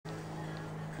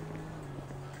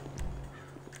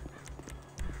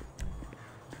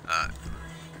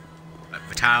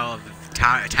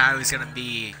Tile is gonna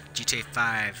be GTA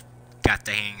 5. Got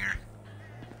the hanger.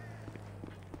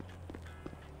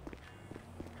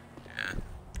 Yeah.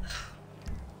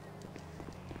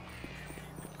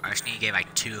 I just need to get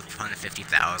like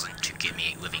 250,000 to get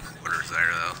me living quarters there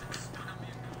though.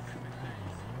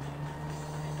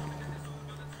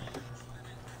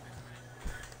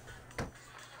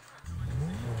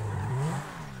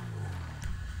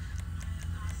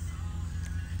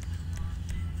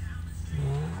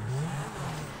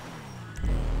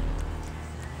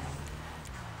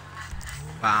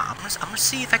 I'm gonna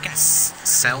see if I can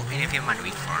sell anything on my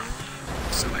wheat farm,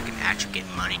 so I can actually get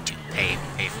money to pay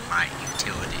for my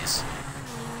utilities.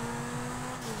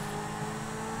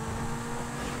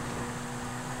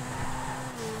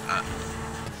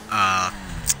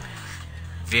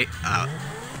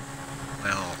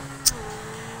 Well,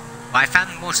 what I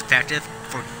found most effective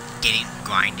for getting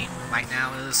grinding right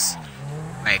now is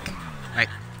like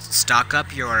stock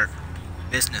up your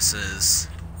businesses,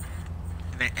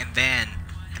 and then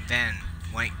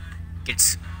when it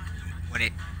gets when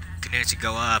it continues to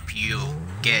go up, you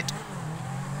get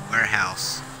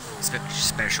warehouse,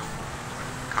 special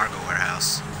cargo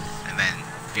warehouse, and then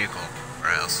vehicle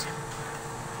warehouse.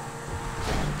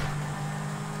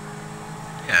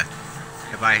 Yeah,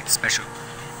 you buy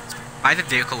the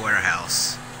vehicle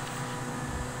warehouse.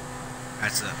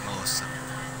 That's the most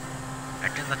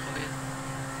effective, I believe.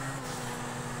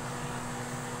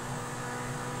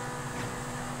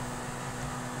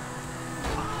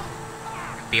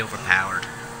 Be overpowered.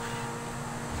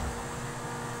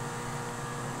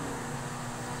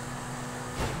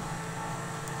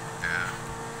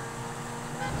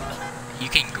 You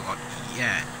can go.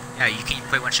 Yeah. You can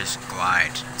pretty much just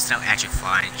glide. It's not actually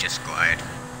flying, just glide.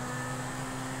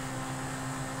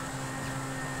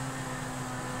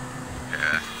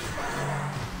 Yeah.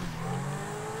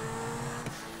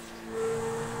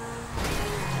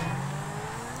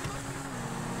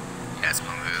 Yeah, it's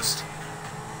almost.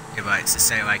 Yeah, but it's to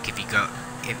say like if you go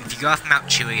off Mount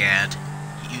Chiliad,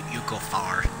 you go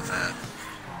far with that.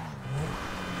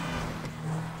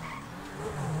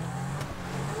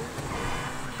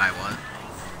 By what?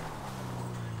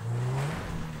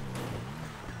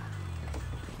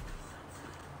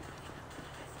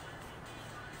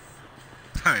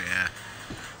 Oh yeah.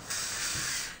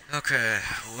 Okay,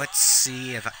 let's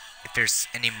see if there's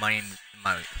any money in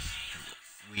my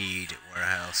weed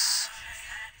warehouse.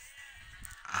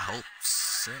 I hope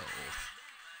so.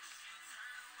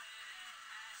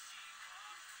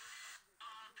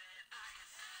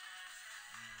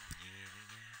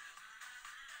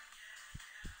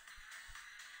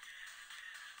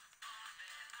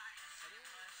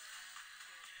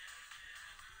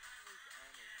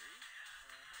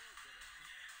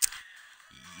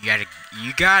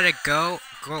 You gotta go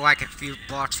like a few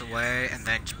blocks away, and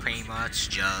then pretty much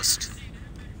just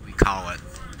recall it.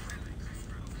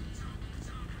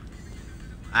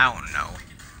 I don't know.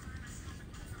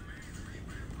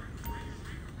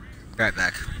 Right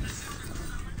back.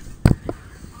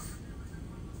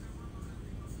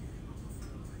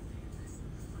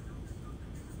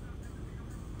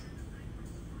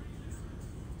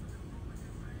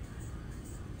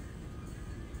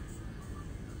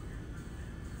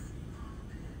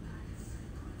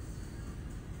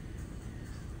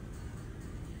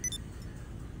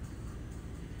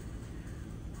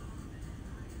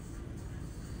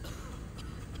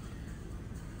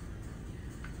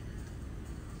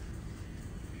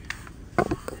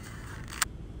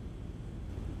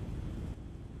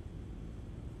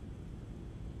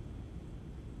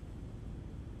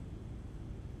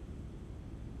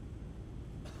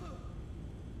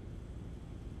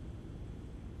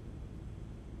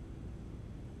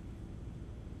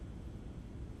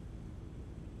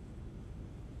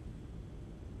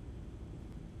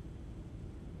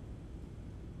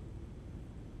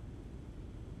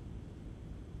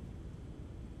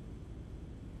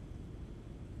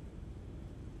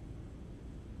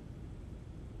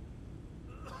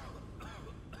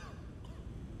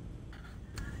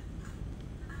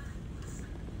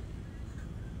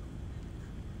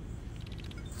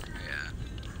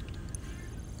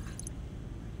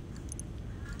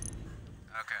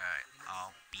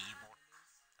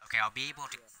 I'll be able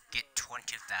to get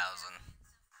 20,000.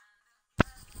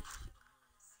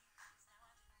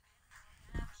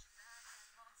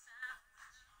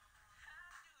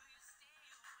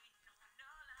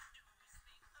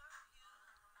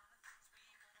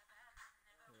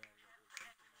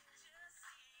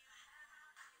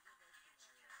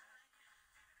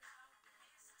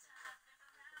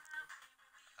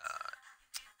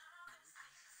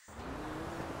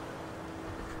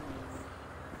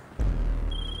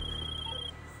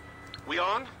 We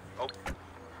on? Oh.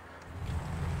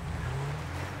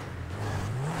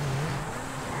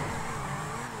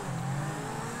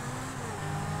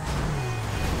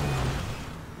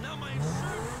 Now my shirt.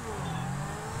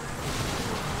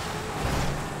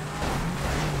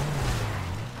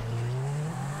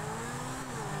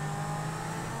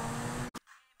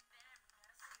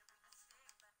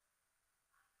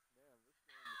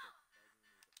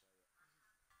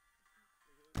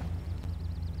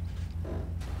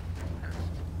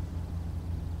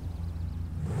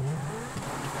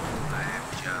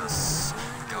 Just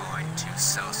going to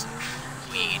sell some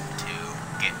weed to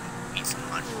get me some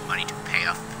money to pay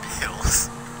off the bills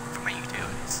for my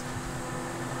utilities.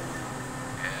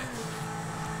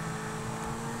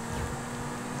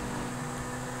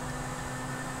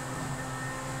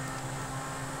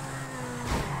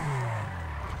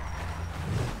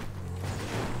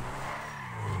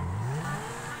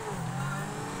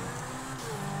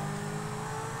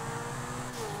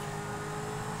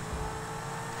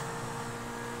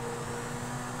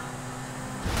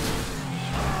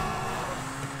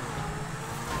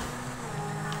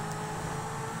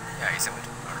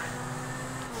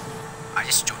 I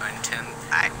just joined him.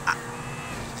 I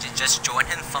just joined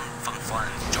him from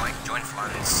funds. Join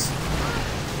funds.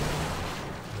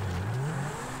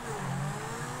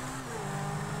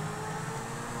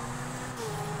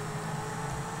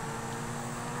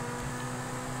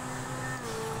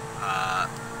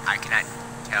 I cannot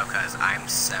tell because I'm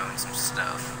selling some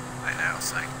stuff right now,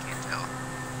 so I can't tell.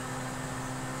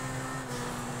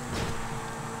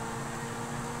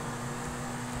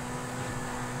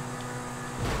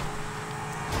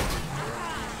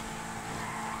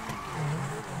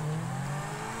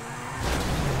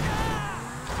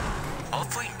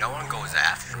 Hopefully no one goes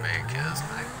after me, because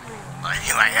I need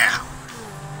money right now.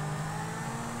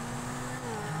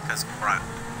 Because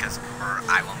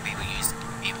I won't be able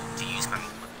to use my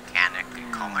mechanic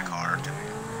and call my car to me.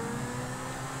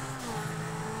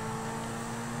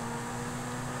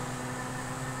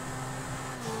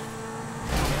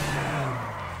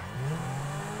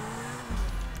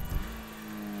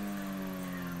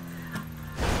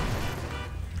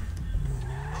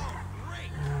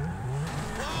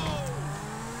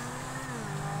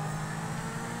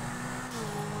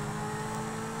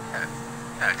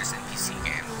 Yeah, just NPC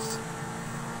games.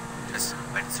 Just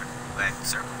went circles. Went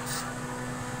circles.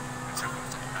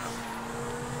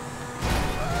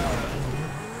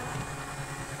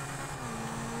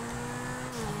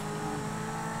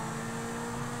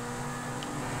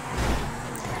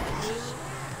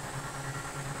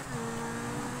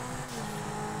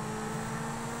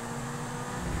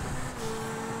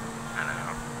 I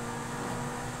know.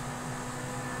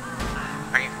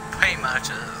 Pretty much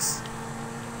is.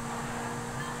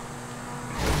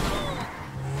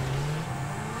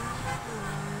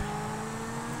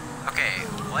 Okay,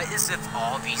 what is if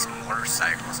all these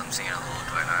motorcycles I'm seeing on the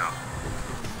road right now?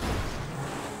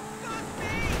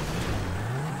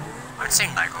 I'm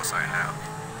seeing cycles right now.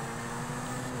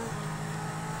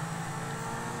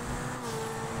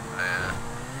 Oh yeah.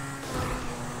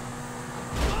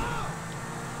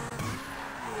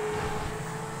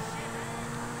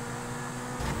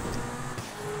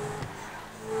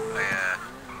 Oh yeah.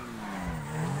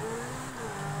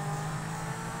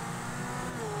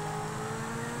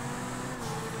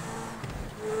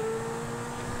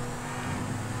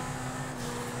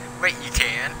 Wait, you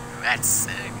can? That's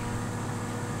sick.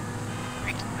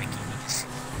 Wait, can you just...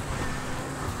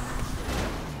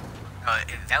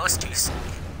 if that was if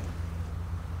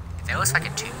that was like a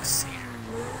two-seater,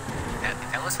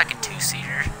 if that was like a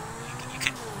two-seater, you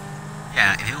could,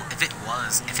 yeah, if it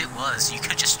was, you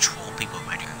could just troll people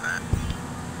by doing that.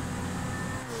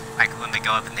 Like, when they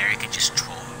go up in there, you could just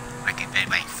troll them. Like, if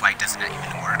my flight doesn't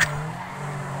even work.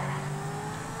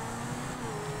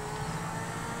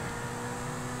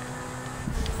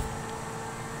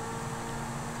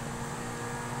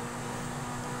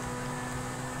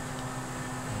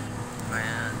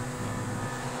 Man.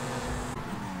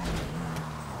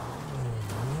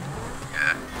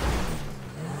 Yeah.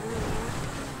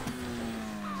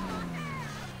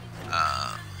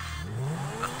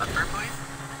 A bumper, please?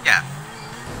 Yeah.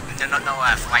 No,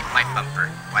 white bumper.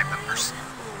 White bumpers.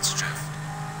 It's true.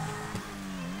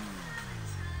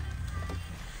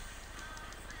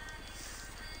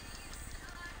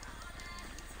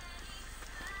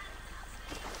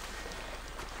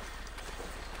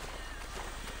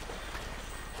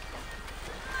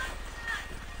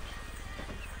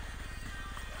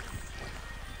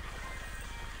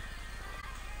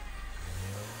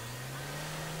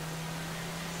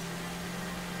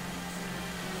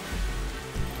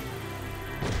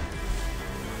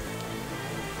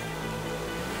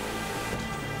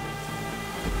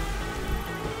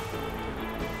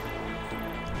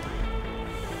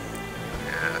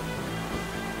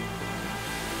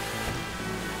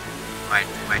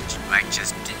 Might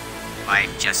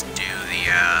just do the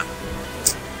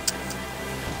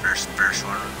first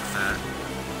one with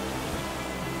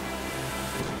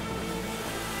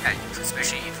yeah,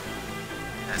 especially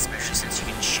since you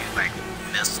can shoot like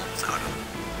missiles out of them.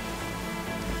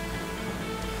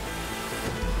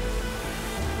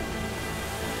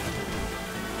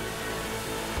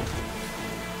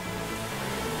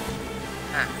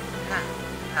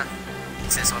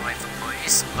 It says one way for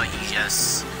police, but you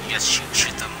just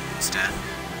shoot them instead.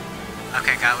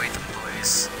 Okay, gotta wait for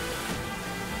police.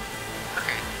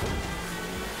 Okay.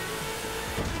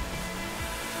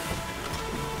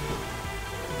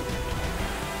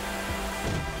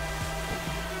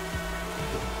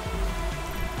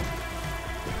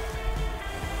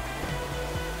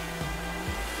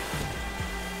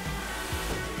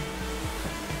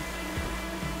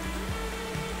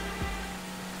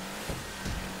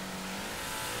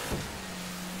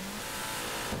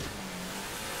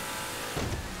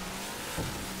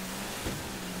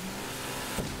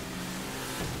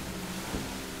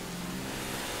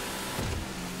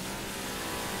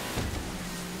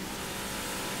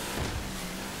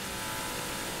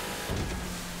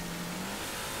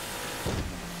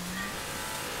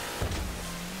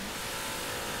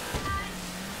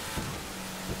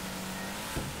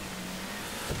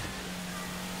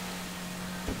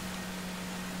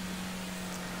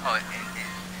 Oh, and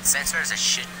sensors are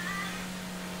shit.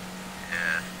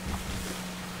 Yeah.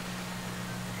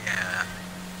 Yeah.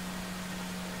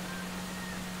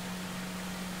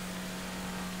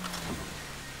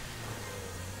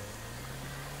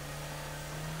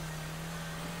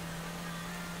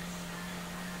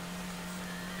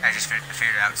 I just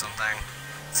figured out something.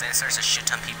 Since there's a shit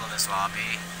ton of people in this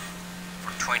lobby,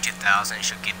 for 22,000 it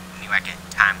should give me like a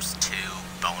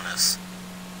 ×2 bonus.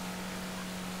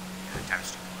 Yeah,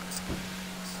 ×2 bonus.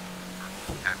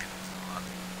 For kind of people in the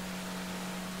lobby.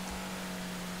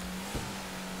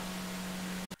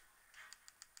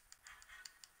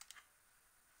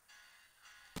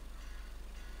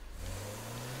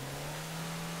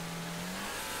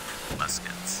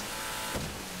 Muskets.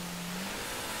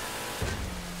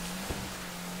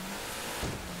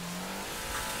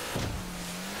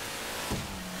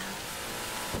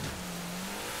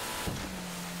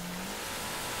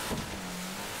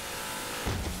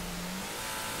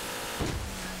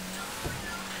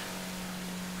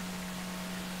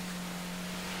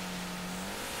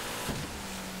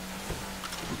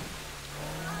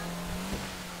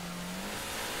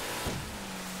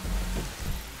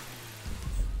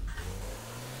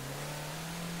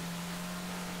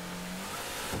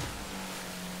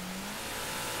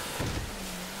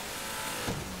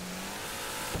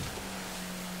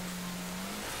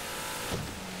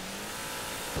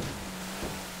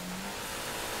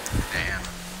 Damn.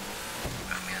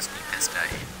 That means be pissed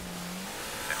at you.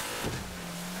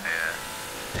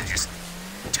 And just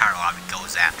entire lobby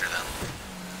goes after them.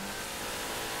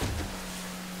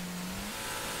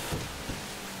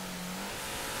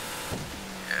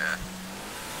 Yeah.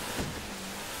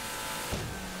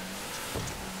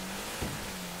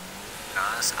 To be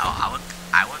honest,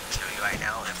 I would kill you right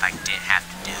now if I didn't have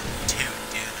to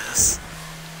do this.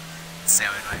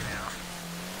 Sailing right now.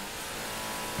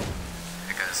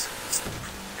 Because it's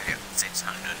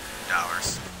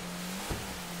 $600.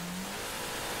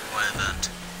 One event.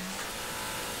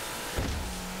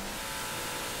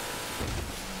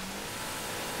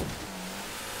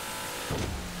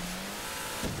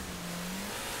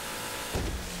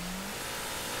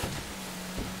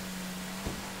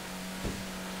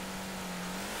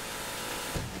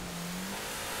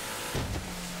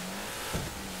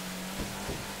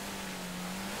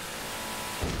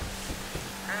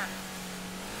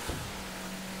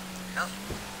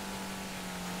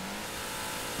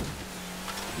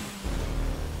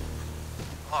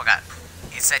 Oh god,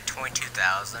 it said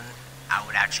 22,000. I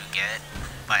would actually get it,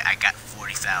 but I got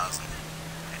 40,000.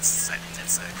 That's sick.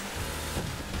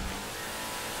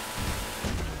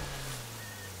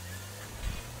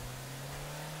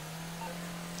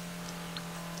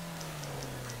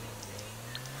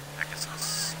 I guess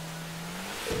it's...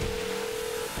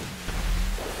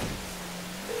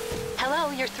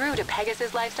 Hello, you're through to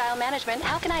Pegasus Lifestyle Management.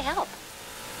 How can I help?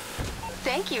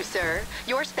 Thank you, sir.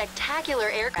 Your spectacular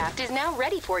aircraft is now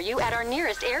ready for you at our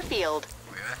nearest airfield.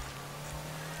 Really?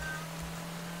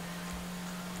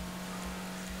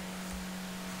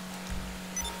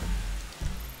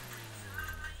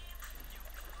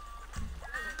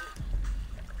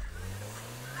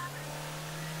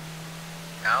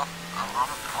 No,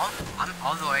 I'm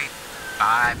all the way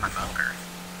by my bunker.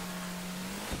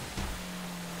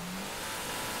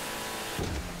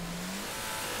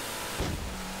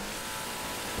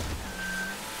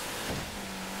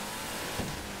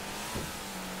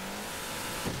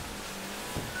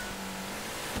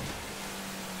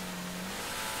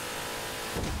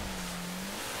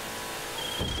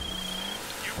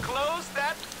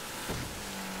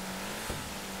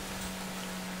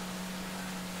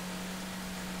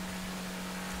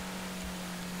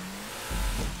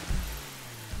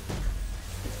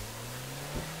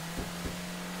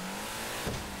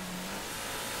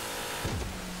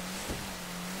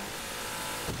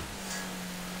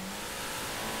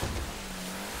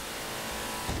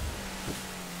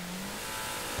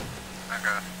 Okay.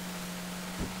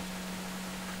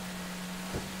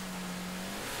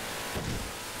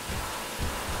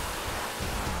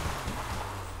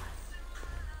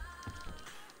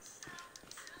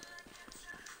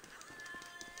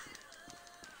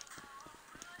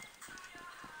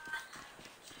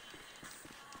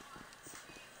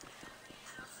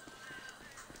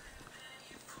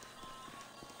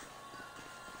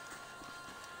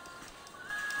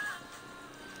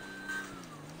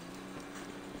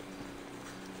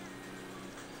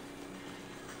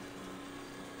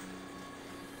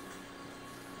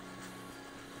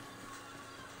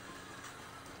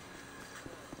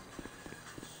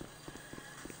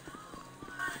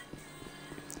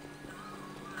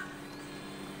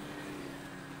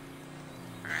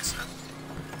 Alright, so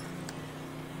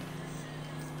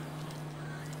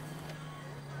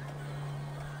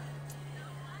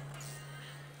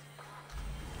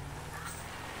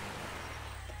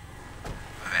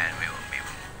then we will maybe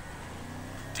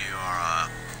do our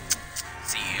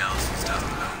CEOs and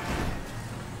stuff.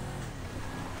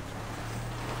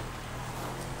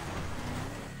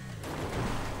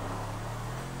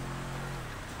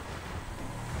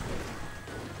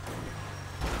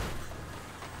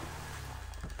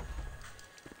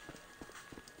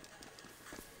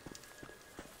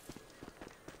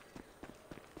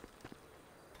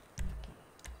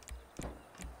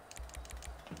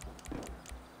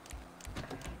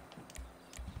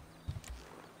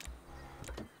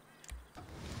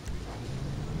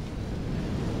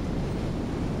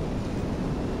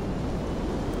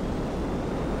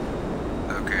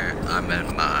 Okay, I'm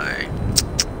in my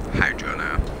hydro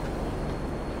now.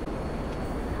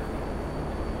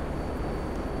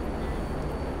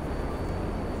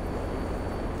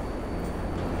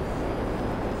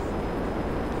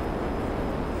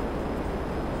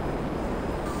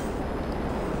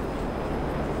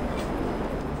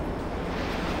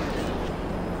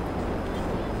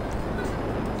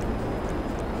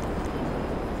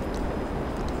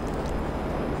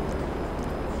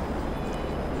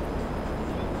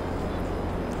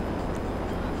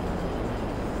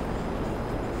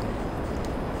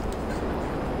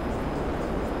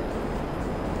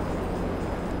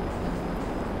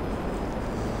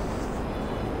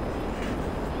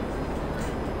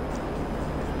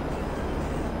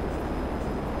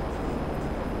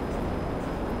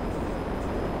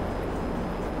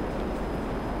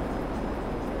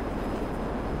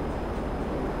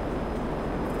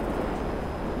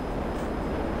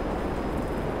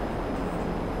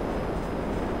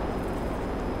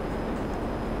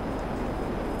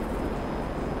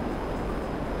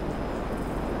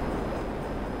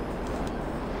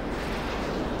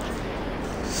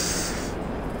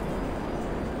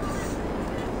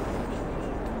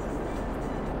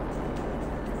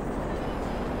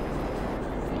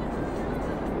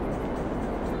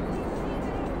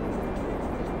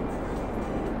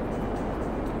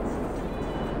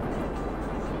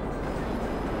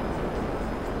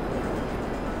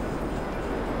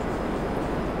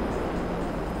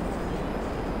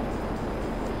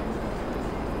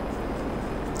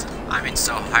 I mean,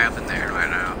 so high up in the air right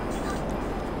now.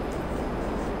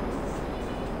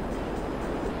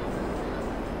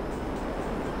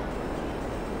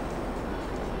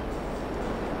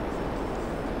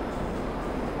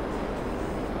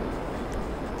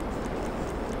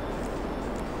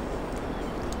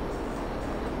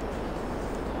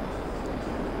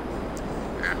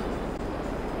 Yeah.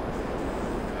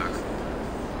 Look.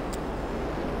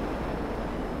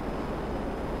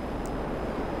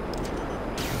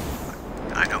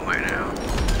 I know right now.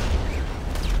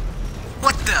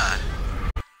 What the?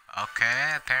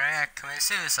 Okay, apparently I committed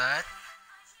suicide.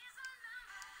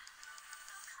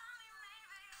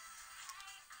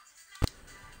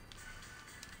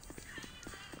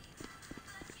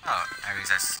 Oh, I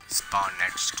guess I spawned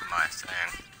next to my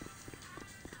thing.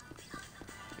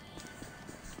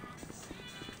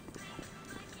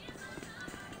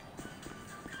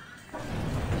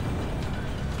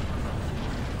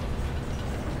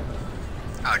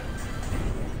 Oh,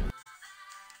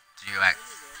 do you like?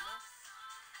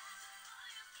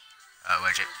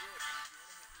 Where'd you?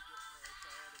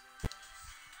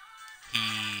 He,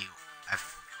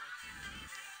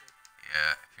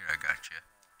 yeah, here I got you.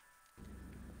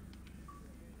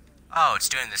 Oh, it's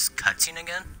doing this cutscene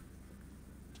again?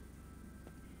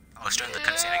 Oh, it's doing the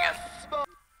cutscene again.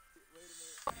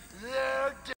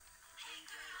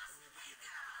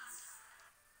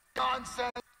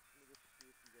 Nonsense.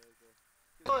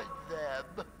 Good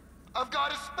them. I've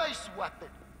got a space weapon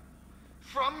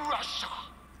from Russia.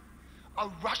 A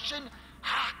Russian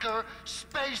hacker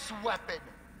space weapon.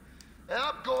 And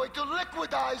I'm going to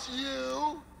liquidize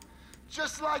you,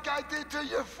 just like I did to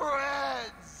your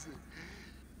friends.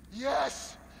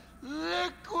 Yes,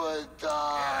 liquidize.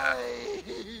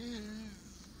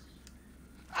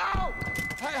 Ow!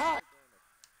 Hey, hi.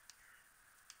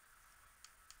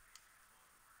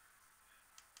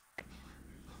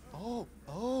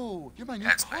 Oh, you're my new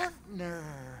That's bad. partner.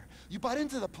 You bought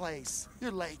into the place.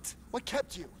 You're late. What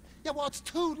kept you? Yeah, well, it's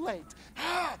too late.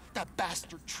 That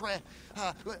bastard Trent.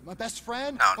 My best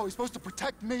friend? No. Oh, he's supposed to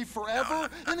protect me forever? No,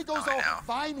 Then he goes I all know.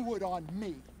 Vinewood on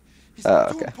me. He's Oh,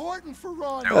 too okay. important for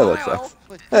Ron. There Oh, will that be- sucks.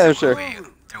 But Yeah, he's sure. a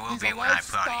guru. There will He's be a when I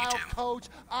put on lifestyle YouTube. coach.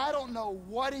 I don't know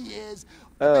what he is.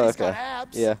 I Oh, bet he's got okay.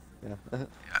 abs. Yeah.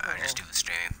 I just do the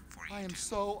stream for I am YouTube.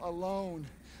 so alone.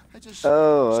 I just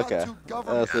Oh, shot okay. 2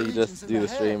 government So you agents just in do the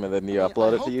head. stream and then you I mean, upload I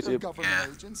it to hope they're YouTube? government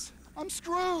Yeah. agents. I'm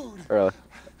screwed. Really?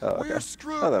 Oh, okay. We're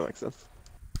screwed. Oh, that makes sense.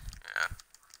 Yeah.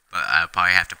 But I'll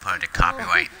probably have to put a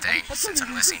copyright Oh, thing I since I'm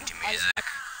couldn't listening to music.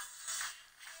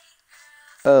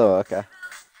 Oh, okay.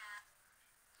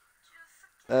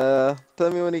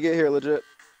 Tell me when you get here, legit.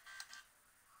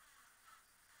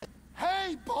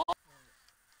 Hey, boss.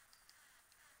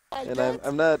 And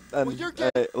I'm not. Well, you're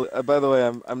getting. By the way,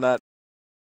 I'm not.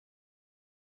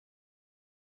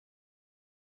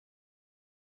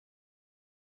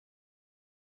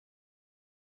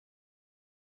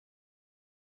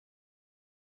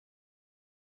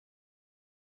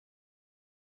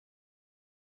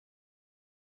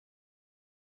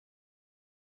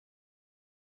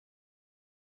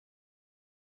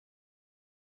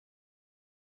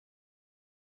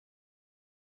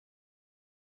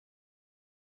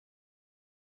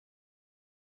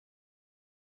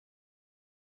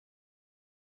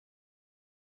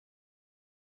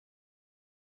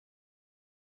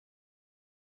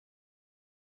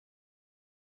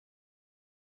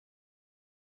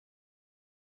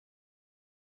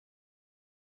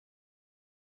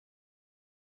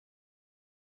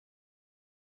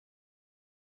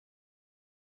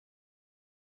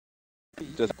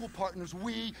 Just- Equal partners,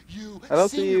 we, you, I don't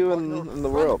see senior you partner, in the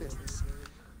run world. business.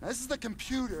 Now, this is the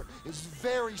computer. It's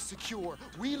very secure.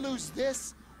 We lose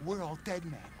this, we're all dead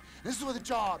men. This is where the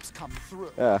jobs come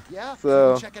through. Yeah, Yeah?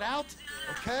 so- check it out.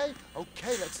 Okay?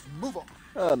 Okay, let's move on.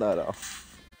 Oh, no.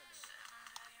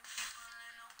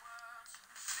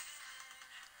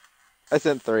 I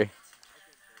sent 3.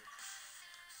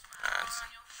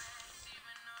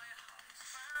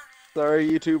 Sorry,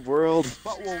 YouTube world.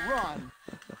 But we'll run.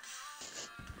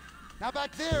 Now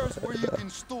back there is where you can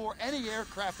store any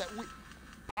aircraft that we.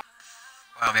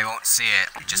 Well, they won't see it.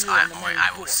 Just here on the main I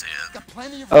will floor. see it. Got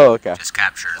plenty of Oh, okay. Just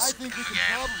captures I in think we the can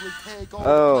game. probably take all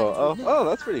the planes we need. Oh,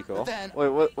 that's pretty cool. But then, Wait,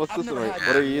 what's I've this never one? had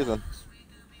What are you one. using?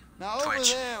 Now over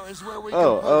Twitch. there is where we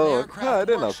Oh, can put oh, an aircraft I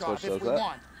didn't know workshop Twitch if does we that.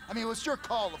 want. I mean, it's your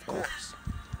call, of course.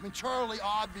 I mean, Charlie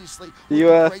obviously. would Do you be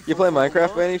grateful you play for the Minecraft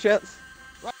work. by any chance?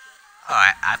 Oh,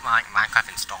 I have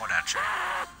Minecraft installed actually.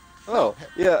 Oh,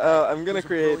 yeah. I'm gonna He's a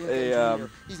create brilliant a engineer.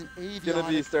 He's an Gonna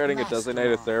be avionic starting a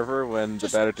designated mastermind. server when the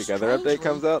Just Better Together update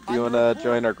comes strangely, out. Do you I'm wanna your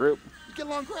join our group? You get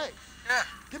along great. Yeah.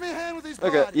 Give me a hand with these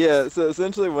Okay, bodies. yeah. So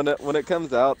essentially, when it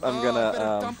comes out, I'm I gonna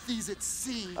better dump these at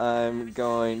sea. I'm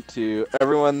going to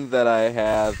everyone that I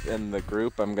have in the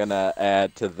group. I'm gonna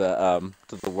add to the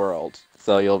world,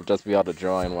 so you'll just be able to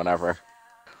join whenever.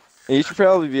 And you should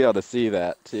probably be able to see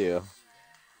that too.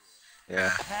 Yeah.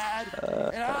 Had,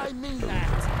 and I mean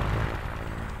that.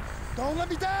 Don't let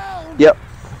me down. Yep.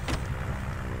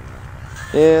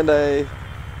 And I.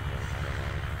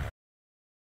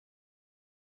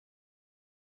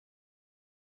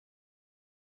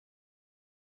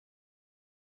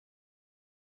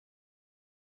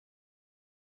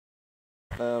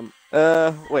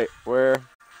 Wait, where?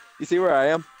 You see where I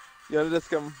am? You wanna just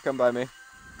come by me?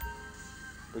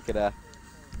 We could, Okay.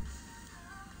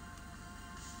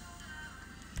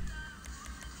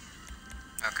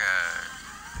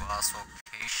 Lost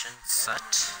location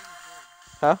set.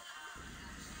 Huh?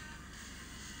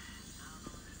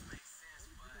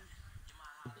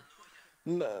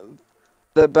 No,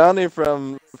 the bounty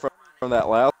from that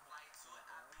last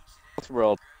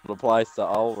world applies to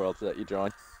all worlds that you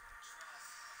join.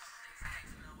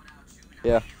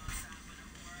 Yeah.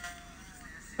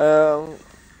 Oh.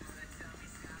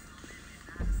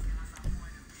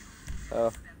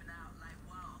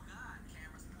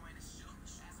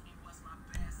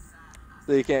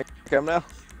 So you can't come now?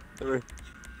 Or-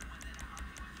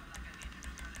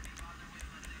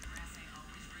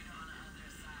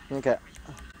 Okay.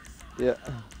 Yeah.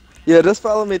 Yeah, just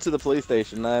follow me to the police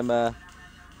station. I'm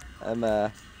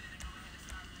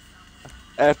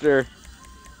after.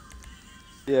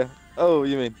 Yeah. Oh,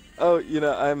 you mean? Oh,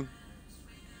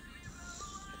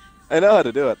 I know how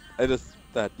to do it. I just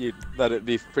thought it'd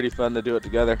be pretty fun to do it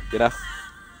together, you know?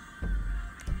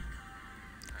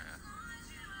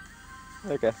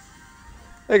 Okay.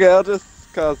 Okay, I'll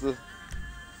just cause the...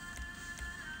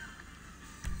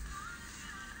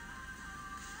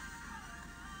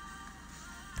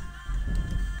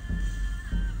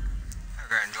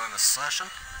 Okay, enjoying the session.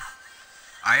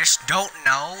 I just don't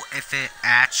know if it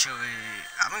actually.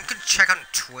 I'm gonna check on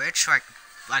Twitch, like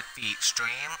the stream,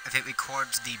 if it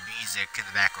records the music in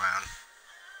the background.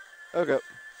 Okay.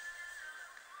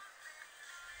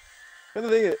 And the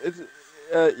thing is,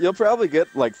 you'll probably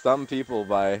get like some people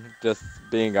by just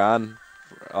being on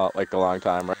like a long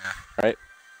time, right? Yeah. Right?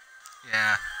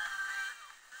 Yeah.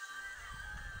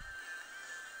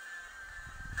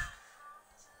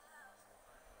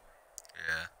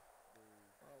 Yeah.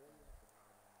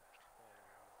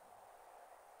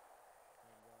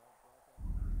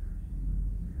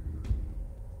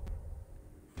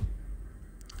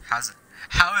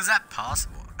 How is that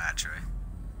possible, actually?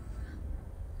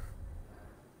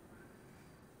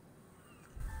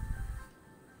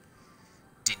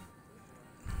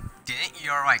 Didn't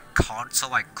your like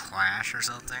console like crash or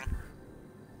something?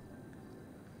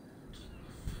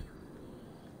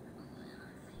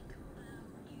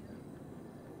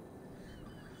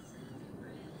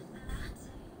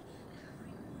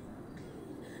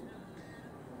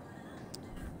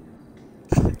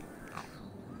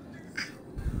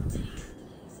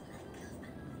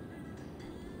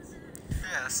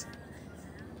 Yes.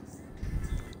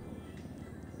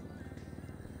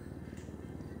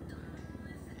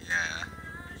 Yeah.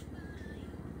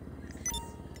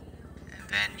 And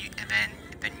then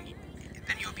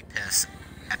you'll be pissed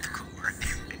at the cooler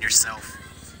and yourself.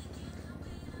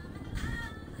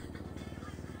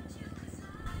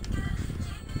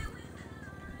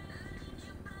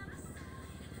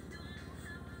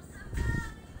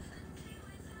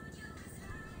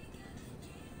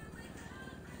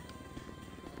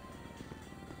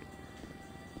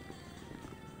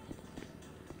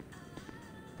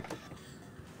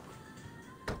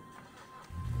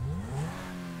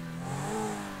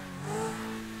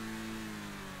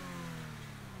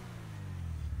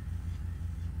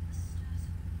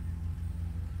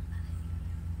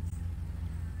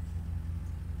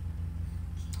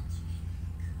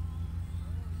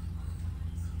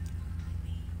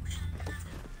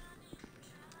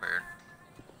 Weird.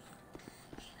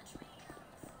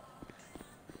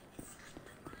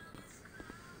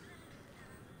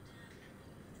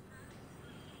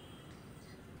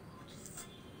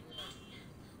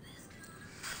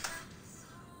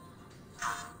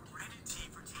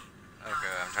 Okay,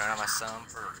 I'm turning on my sound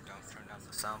for. Don't turn down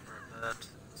the sound for a bit,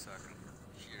 so I can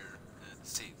hear it.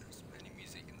 See if there's any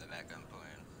music in the background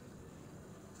playing.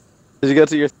 Did you go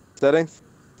to your settings?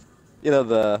 You know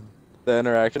the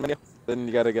interaction menu. Then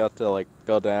you gotta go to like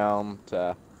go down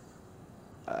to.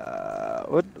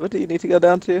 What do you need to go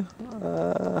down to?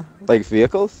 Like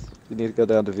vehicles? You need to go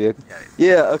down to vehicles.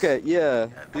 Yeah. Okay. Yeah.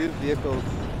 Do vehicles.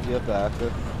 You have to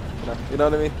access. You know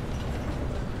what I mean?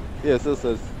 Yeah. So it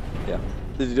says. Yeah.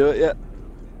 Did you do it yet?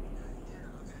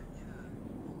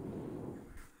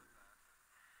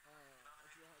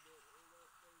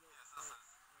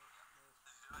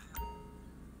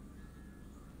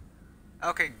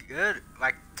 Okay, good.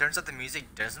 Like, turns out the music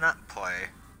does not play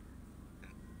in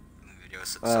the video,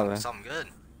 so I'm good.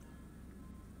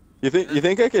 You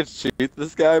think I could shoot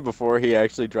this guy before he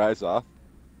actually drives off?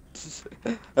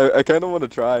 I kind of want to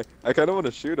try. I kind of want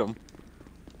to shoot him.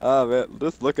 Oh man,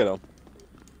 just look at him.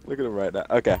 Look at him right now.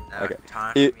 Okay, Now, okay.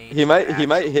 time He for me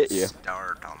might to hit you.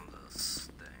 Start on this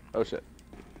thing. Oh shit.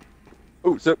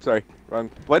 Oh, sorry.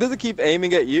 Wrong. Why does it keep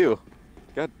aiming at you?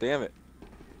 God damn it.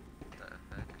 What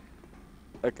the heck?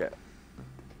 Okay.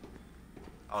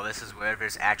 Oh, this is weird.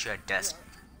 There's actually a desk.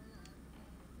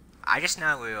 I just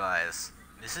now realized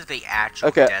this is the actual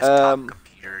Okay, desktop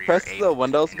computer you're press able the to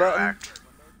Windows button. interact.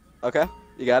 Okay,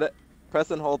 you got it.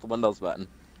 Press and hold the Windows button.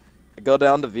 Go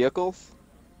down to vehicles.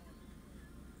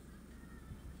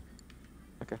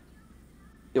 Okay.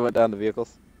 You went down to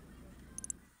vehicles.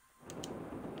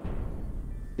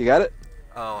 You got it?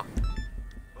 Oh.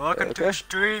 Welcome Okay. to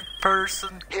Street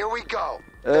Person. Here we go.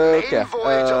 The Okay, maiden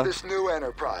voyage of this new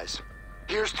enterprise.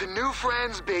 Here's to new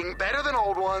friends being better than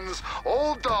old ones,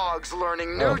 old dogs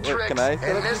learning new wait, tricks, can I set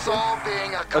and up this this thing? all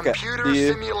being a Okay, computer do you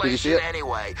see simulation it?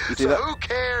 anyway. You see So that? who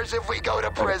cares if we go to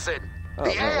prison? Oh,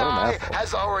 The man, what an AI asshole.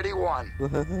 has already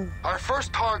won. Our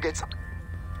first targets.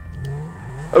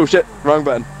 Oh shit! Wrong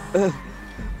button.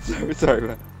 sorry,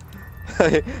 man.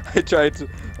 I tried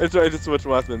to switch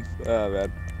weapons. Oh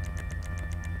man.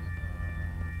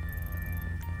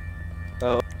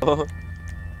 Oh.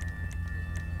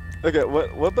 Okay,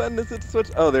 what button is it to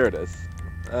switch? Oh, there it is.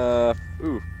 Got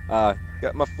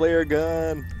my flare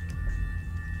gun.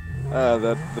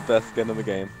 That's the best gun in the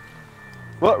game.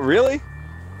 What, really?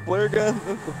 Flare gun?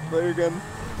 That's the flare gun?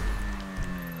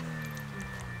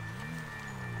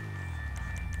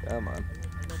 Come on.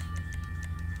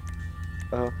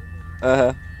 Oh.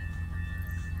 Uh-huh.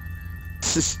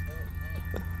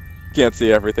 Can't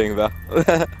see everything, though.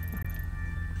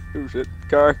 Oh, shit.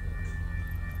 Car.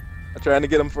 I'm trying to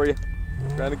get him for you.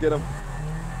 Trying to get him.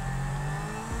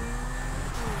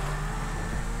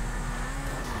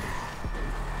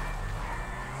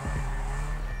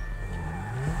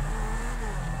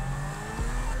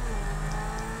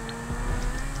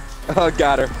 Oh,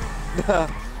 got her.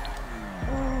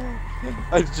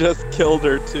 I just killed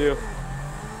her, too.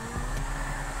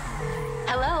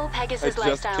 Hello, Pegasus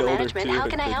Lifestyle Management. How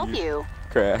can I help you?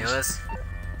 Crash. Yep.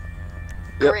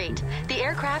 Great. The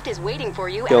aircraft is waiting for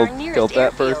you at our nearest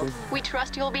airfield. We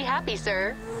trust you'll be happy,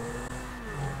 sir.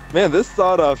 Man, this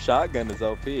sawed-off shotgun is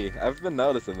OP. I've been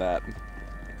noticing that.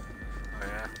 Oh,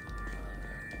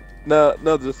 yeah?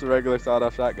 No, just a regular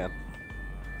sawed-off shotgun.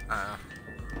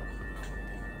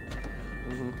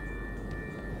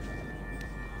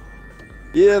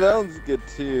 Yeah, that one's good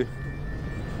too.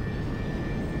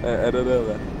 I don't know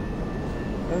that.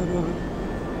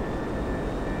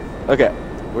 Okay,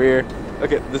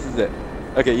 okay, this is it.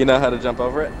 Okay, you know how to jump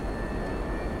over it?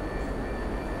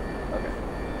 Okay.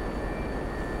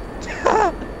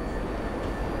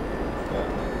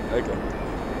 Okay.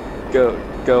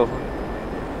 Go.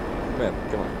 Man,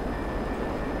 come on.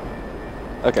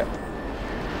 Okay.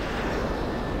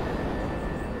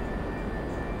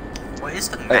 What is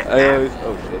the map? I always.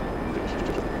 Oh shit.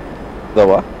 The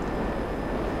what?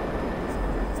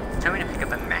 Tell me to pick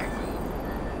up a mag.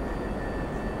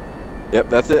 Yep,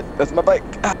 that's it. That's my bike.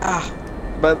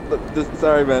 But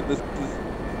sorry, man. This.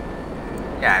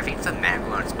 Yeah, I think it's a mag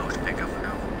one I'm supposed to pick up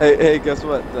now. Hey, guess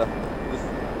what?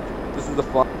 This is a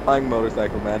flying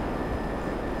motorcycle, man.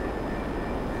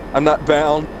 I'm not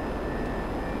bound.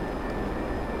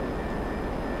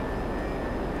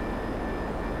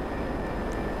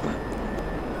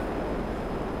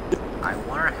 I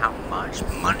wonder how much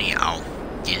money I'll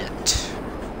get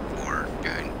for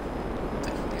doing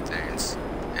the things.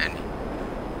 And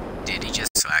did he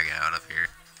just slag out of here?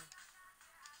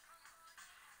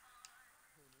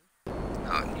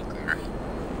 Oh, nuclear.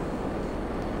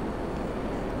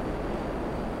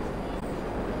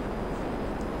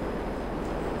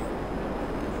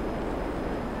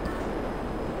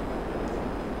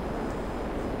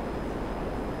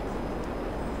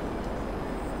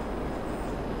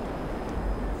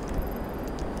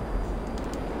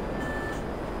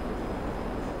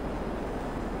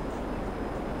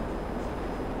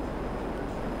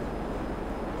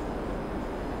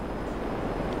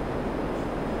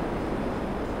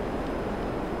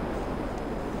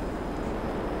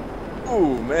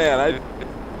 Ooh, man, I did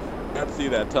not see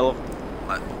that.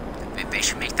 What? They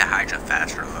should make the high jump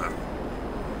faster though.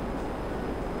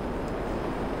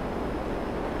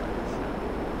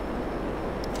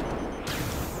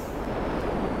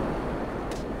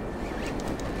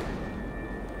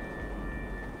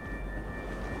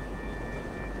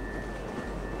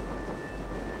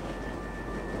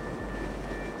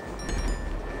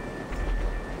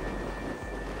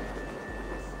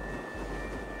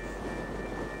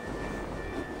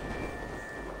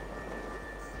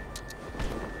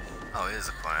 Oh, it is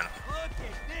a plan.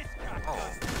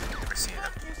 Oh, never seen it.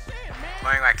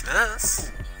 Going like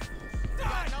this?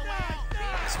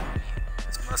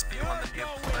 This must be one of the new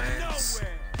planes.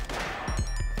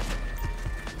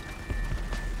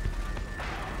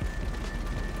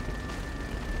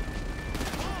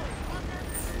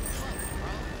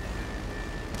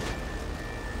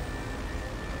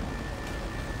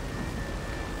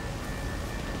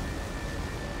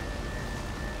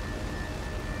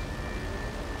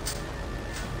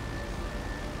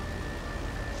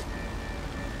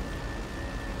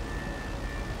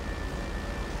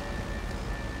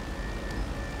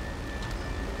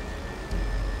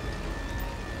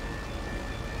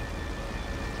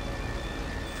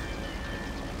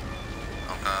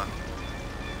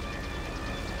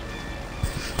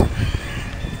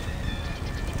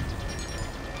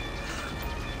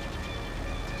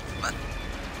 What?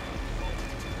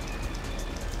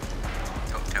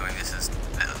 Don't tell me this is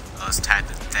those type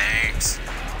of things.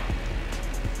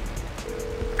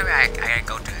 I mean, I gotta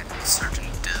go to a certain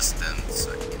distance.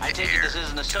 I take it this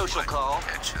isn't a social call.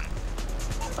 Attention.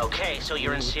 Okay, so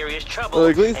you're in serious trouble. Well,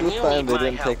 at least and this you time need they my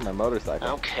didn't help. take my motorcycle.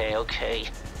 Okay.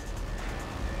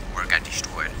 Or got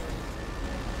destroyed.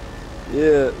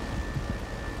 Yeah.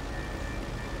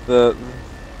 The.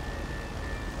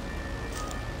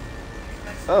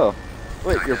 Oh,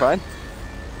 wait, I you're know. fine?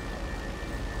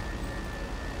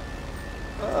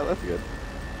 Oh, that's good.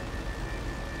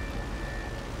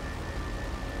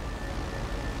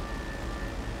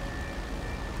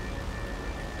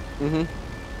 Mm-hmm.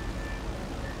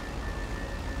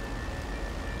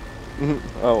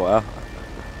 Oh, wow.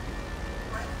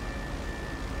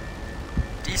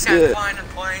 Do you sound Yeah. fine and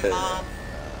playing, Mom?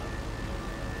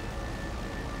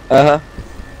 Uh-huh.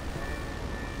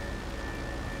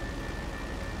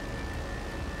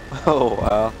 Oh,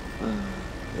 wow.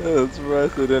 Yeah, that's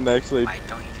surprised they didn't actually Why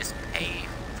don't you just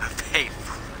pay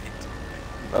for it?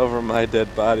 over my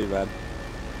dead body, man.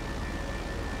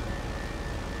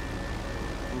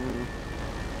 Mm.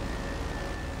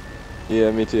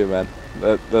 Yeah, me too, man.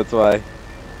 That's why.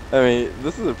 I mean,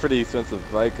 this is a pretty expensive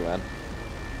bike, man.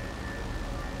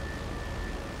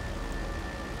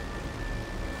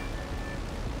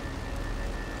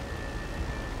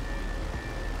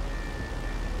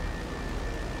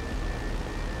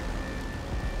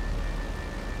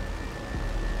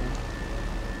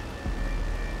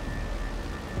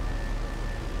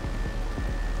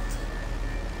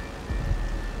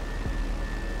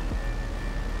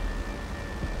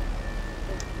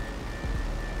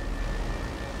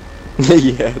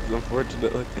 Yeah, it's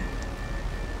unfortunately.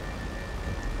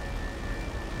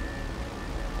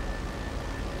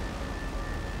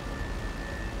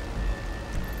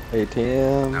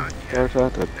 ATM, Oh, car yeah.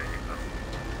 shot. There you go.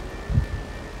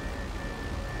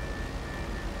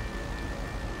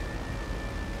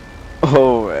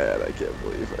 Oh man, I can't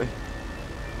believe I.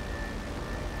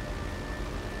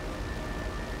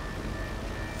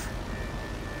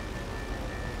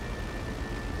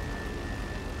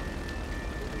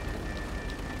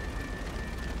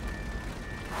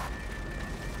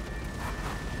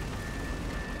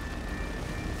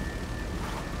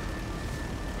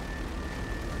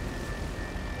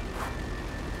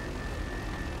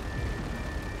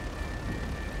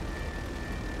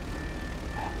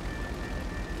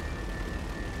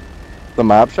 The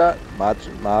mob shot?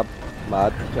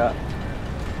 Mod shot?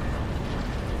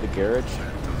 The garage?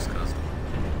 Sure, those goes.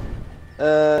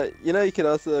 You could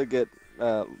also get,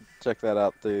 check that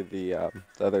out through the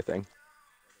other thing.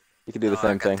 You could do the Oh,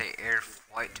 I same got thing. the air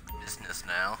flight business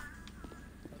now.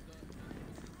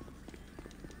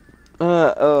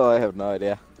 Oh, I have no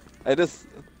idea. I just,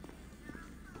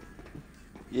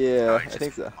 Oh, yeah, it's I just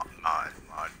think so.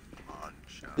 mod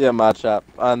shop. Yeah, mod shop.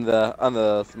 On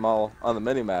the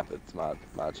mini map, it's mod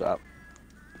shop.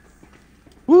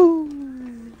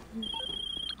 Woo!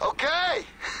 Okay,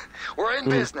 we're in Mhm.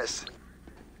 business.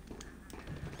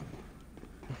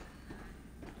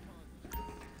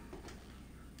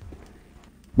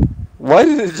 Why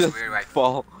did it This is just weird, right?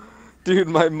 fall? Dude,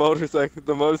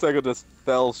 the motorcycle just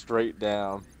fell straight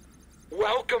down.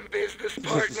 Welcome, business It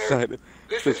just partner. decided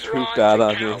This to is poop Ron out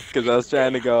on me because Jankowski. I was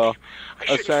trying to go. I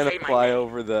I was shouldn't trying to say my fly name.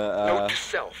 over Note to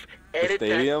self. the Edit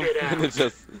that stadium, bit and out.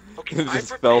 Okay, it I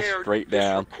just fell prepared straight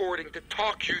this down. recording to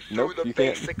talk you Nope, through the you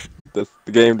can't. basics. The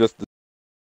game just.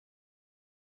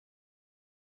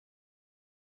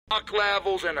 Stock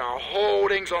levels and our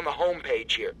holdings on the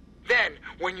homepage here. Then,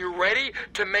 when you're ready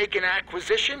to make an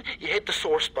acquisition, you hit the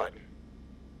source button.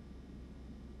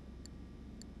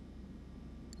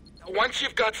 Once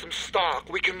you've got some stock,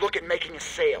 we can look at making a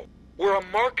sale. We're a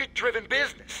market-driven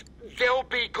business. There'll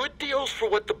be good deals for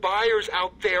what the buyers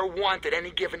out there want at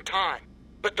any given time.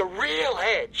 But the real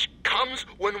edge comes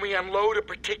when we unload a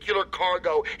particular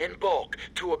cargo in bulk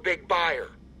to a big buyer.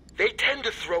 They tend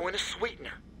to throw in a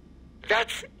sweetener.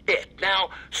 That's it. Now,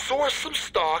 source some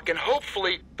stock and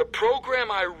hopefully the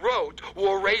program I wrote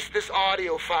will erase this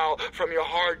audio file from your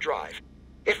hard drive.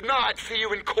 If not, see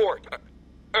you in court.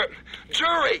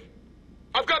 Jury!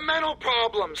 I've got mental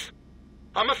problems.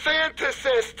 I'm a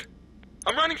fantasist.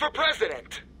 I'm running for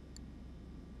president.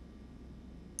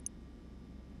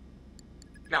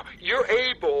 Now, you're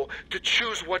able to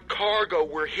choose what cargo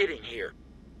we're hitting here.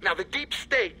 Now, the deep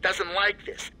state doesn't like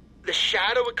this. The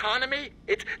shadow economy,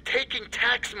 it's taking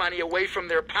tax money away from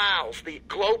their pals, the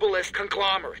globalist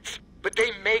conglomerates. But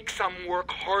they make some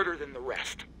work harder than the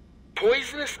rest.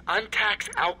 Poisonous,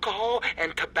 untaxed alcohol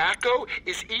and tobacco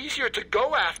is easier to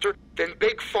go after than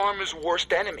Big Pharma's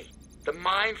worst enemy. The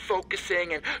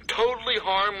mind-focusing and totally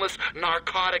harmless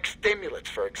narcotic stimulants,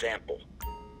 for example.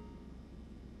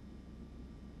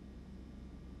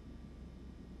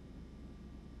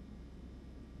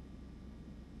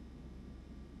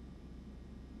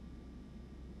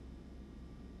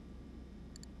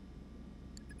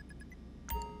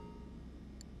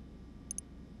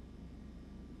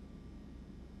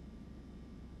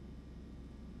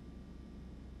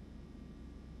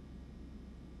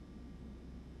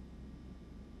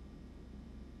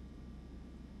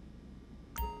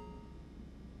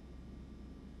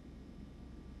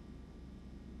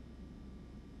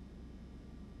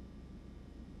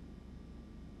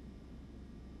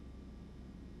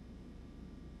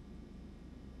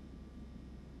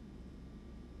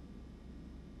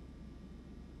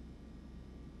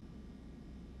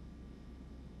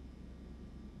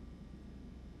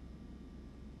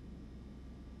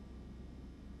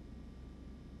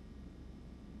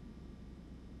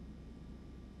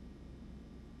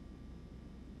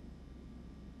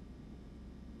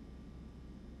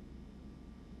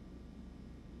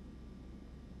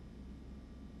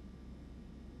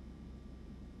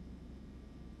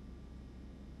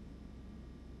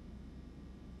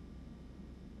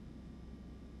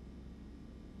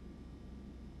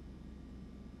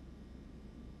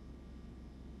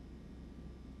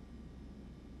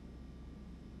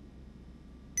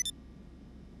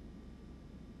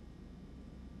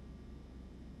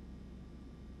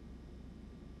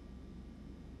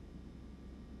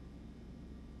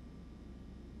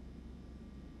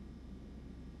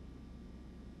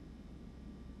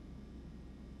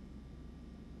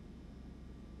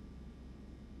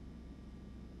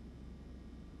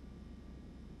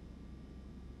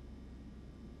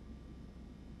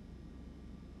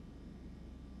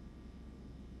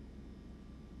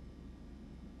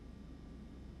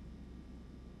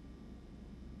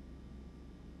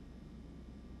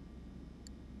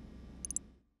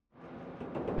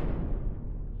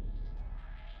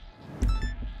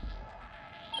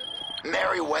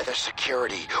 Merryweather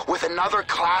Security with another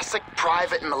classic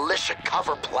private militia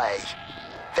cover play.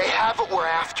 They have what we're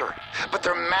after, but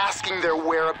they're masking their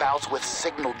whereabouts with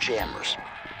signal jammers.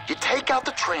 You take out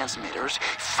the transmitters,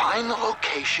 find the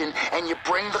location, and you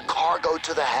bring the cargo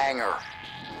to the hangar.